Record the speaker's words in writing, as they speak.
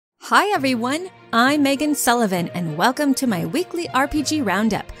Hi everyone, I'm Megan Sullivan and welcome to my weekly RPG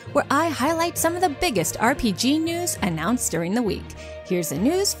Roundup, where I highlight some of the biggest RPG news announced during the week. Here's the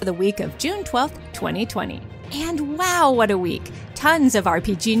news for the week of June 12th, 2020. And wow, what a week! Tons of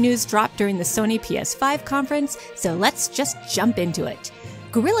RPG news dropped during the Sony PS5 conference, so let's just jump into it.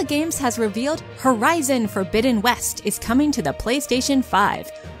 Guerrilla Games has revealed Horizon Forbidden West is coming to the PlayStation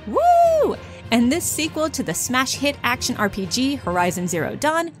 5. Woo! And this sequel to the smash hit action RPG Horizon Zero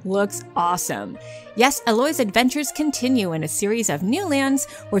Dawn looks awesome. Yes, Aloy's adventures continue in a series of new lands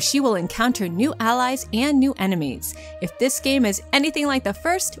where she will encounter new allies and new enemies. If this game is anything like the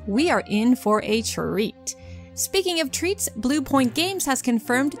first, we are in for a treat. Speaking of treats, Blue Point Games has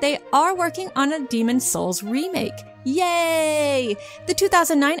confirmed they are working on a Demon's Souls remake. Yay! The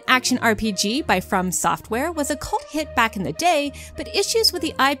 2009 action RPG by From Software was a cult hit back in the day, but issues with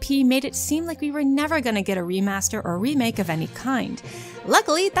the IP made it seem like we were never going to get a remaster or remake of any kind.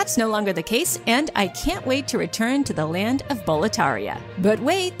 Luckily, that's no longer the case, and I can't wait to return to the land of Boletaria. But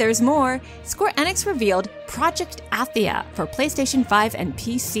wait, there's more! Square Enix revealed Project Athia for PlayStation 5 and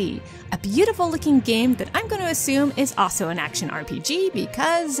PC, a beautiful looking game that I'm going to assume is also an action RPG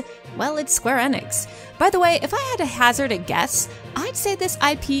because, well, it's Square Enix. By the way, if I had to hazard a guess, I'd say this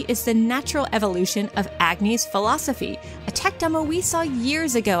IP is the natural evolution of Agni's Philosophy, a tech demo we saw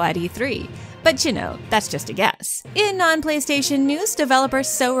years ago at E3. But you know, that's just a guess. In non-PlayStation news, developer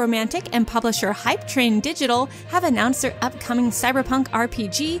So Romantic and publisher Hype Train Digital have announced their upcoming cyberpunk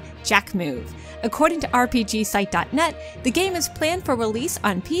RPG, Jack Move. According to RPGsite.net, the game is planned for release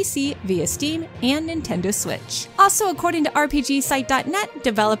on PC via Steam and Nintendo Switch. Also, according to RPGsite.net,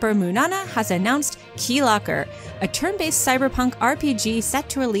 developer Munana has announced Keylocker, a turn-based cyberpunk RPG set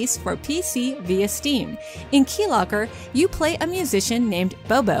to release for PC via Steam. In Keylocker, you play a musician named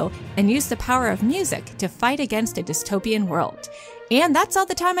Bobo and use the power of music to fight against a dystopian world. And that's all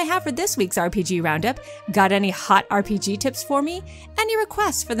the time I have for this week's RPG Roundup. Got any hot RPG tips for me? Any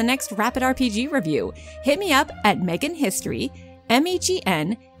requests for the next Rapid RPG review? Hit me up at meganhistory,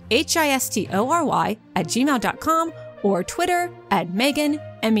 MEGNHISTORY @gmail.com or Twitter at Megan,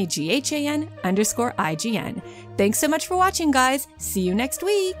 MEGHAN _IGN. Thanks so much for watching, guys. See you next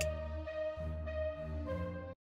week.